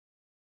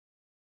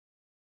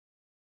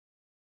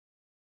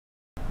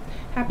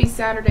Happy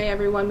Saturday,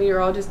 everyone.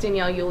 Meteorologist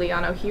Danielle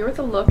Giuliano here with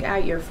a look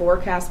at your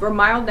forecast. We're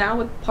mild now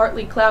with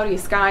partly cloudy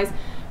skies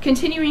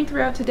continuing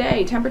throughout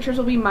today. Temperatures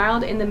will be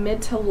mild in the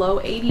mid to low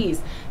 80s.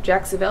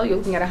 Jacksonville, you're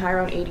looking at a high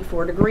around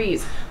 84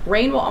 degrees.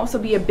 Rain will also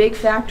be a big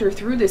factor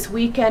through this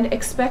weekend.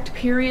 Expect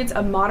periods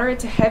of moderate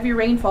to heavy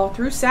rainfall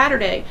through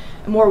Saturday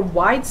and more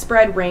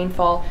widespread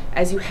rainfall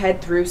as you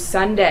head through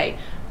Sunday.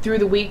 Through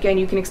the weekend,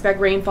 you can expect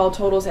rainfall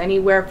totals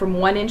anywhere from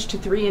 1 inch to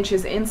 3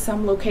 inches in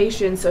some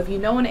locations. So if you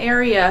know an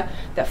area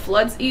that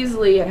floods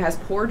easily and has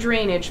poor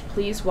drainage,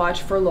 please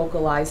watch for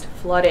localized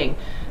flooding.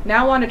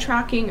 Now on to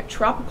tracking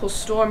Tropical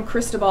Storm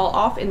Cristobal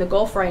off in the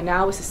Gulf right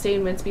now with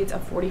sustained wind speeds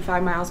of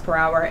 45 miles per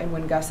hour and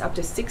wind gusts up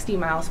to 60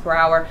 miles per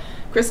hour.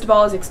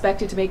 Cristobal is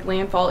expected to make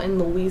landfall in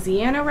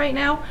Louisiana right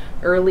now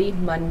early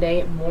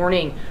Monday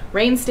morning.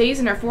 Rain stays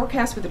in our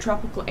forecast with the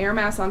tropical air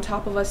mass on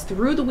top of us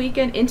through the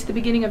weekend into the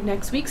beginning of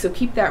next week, so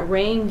keep that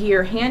rain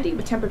gear handy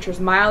with temperatures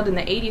mild in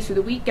the 80s through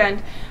the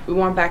weekend. We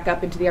warm back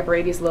up into the upper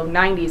 80s, low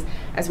 90s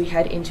as we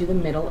head into the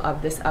middle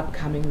of this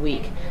upcoming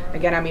week.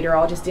 Again, I'm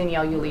meteorologist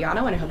Danielle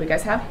Giuliano, and I hope you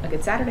guys have a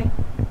good Saturday.